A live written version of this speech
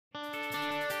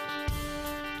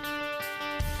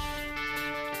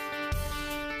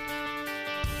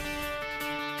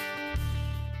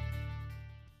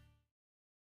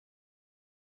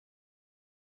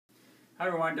Hi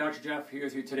everyone, Dr. Jeff here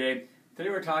with you today. Today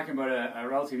we're talking about a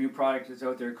relatively new product that's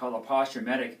out there called a Posture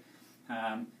Medic.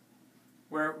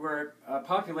 We're a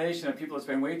population of people that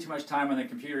spend way too much time on their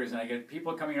computers, and I get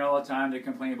people coming in all the time. They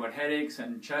complain about headaches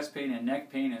and chest pain and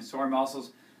neck pain and sore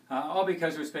muscles, all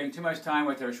because we're spending too much time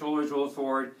with our shoulders rolled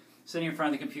forward, sitting in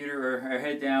front of the computer or our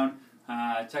head down,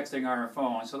 texting on our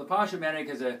phone. So the Posture Medic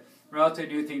is a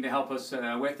relatively new thing to help us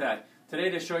with that. Today,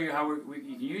 to show you how you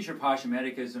can use your Posture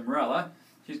Medic, is Mirella.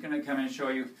 She's going to come in and show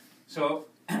you. So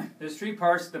there's three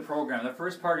parts to the program. The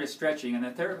first part is stretching, and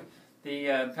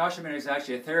the Posture Medic is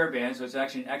actually a TheraBand, so it's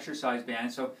actually an exercise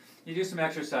band. So you do some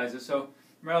exercises. So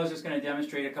Mirella's just going to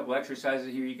demonstrate a couple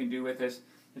exercises here you can do with this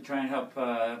to try and help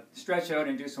stretch out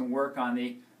and do some work on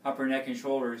the upper neck and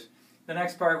shoulders. The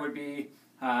next part would be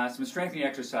some strengthening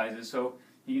exercises. So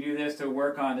you can do this to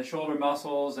work on the shoulder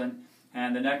muscles and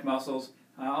the neck muscles.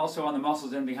 Also on the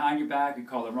muscles in behind your back, we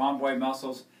call the rhomboid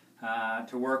muscles,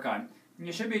 to work on. And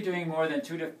you should be doing more than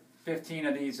 2 to 15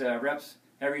 of these reps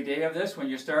every day of this when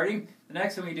you're starting. The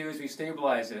next thing we do is we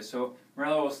stabilize this. So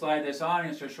Mirella will slide this on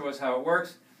and she'll show us how it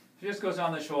works. She just goes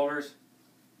on the shoulders,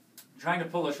 trying to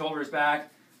pull the shoulders back,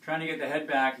 trying to get the head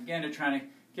back, again to trying to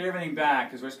get everything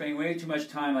back, because we're spending way too much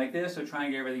time like this, so try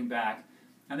and get everything back.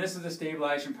 And this is the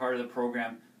stabilization part of the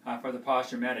program for the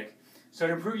Posture Medic. So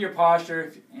to improve your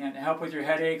posture and help with your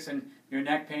headaches and your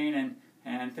neck pain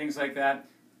and things like that,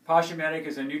 Posture Medic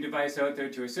is a new device out there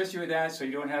to assist you with that, so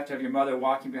you don't have to have your mother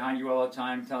walking behind you all the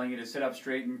time telling you to sit up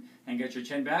straight and get your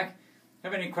chin back. If you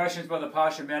have any questions about the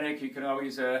Posture Medic, you can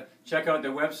always check out the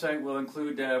website. We'll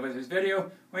include with this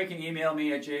video, or you can email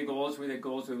me at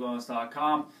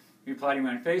jgoldsworth@goldsworthwellness.com. Reply to me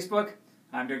on Facebook.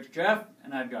 I'm Dr. Jeff,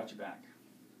 and I've got you back.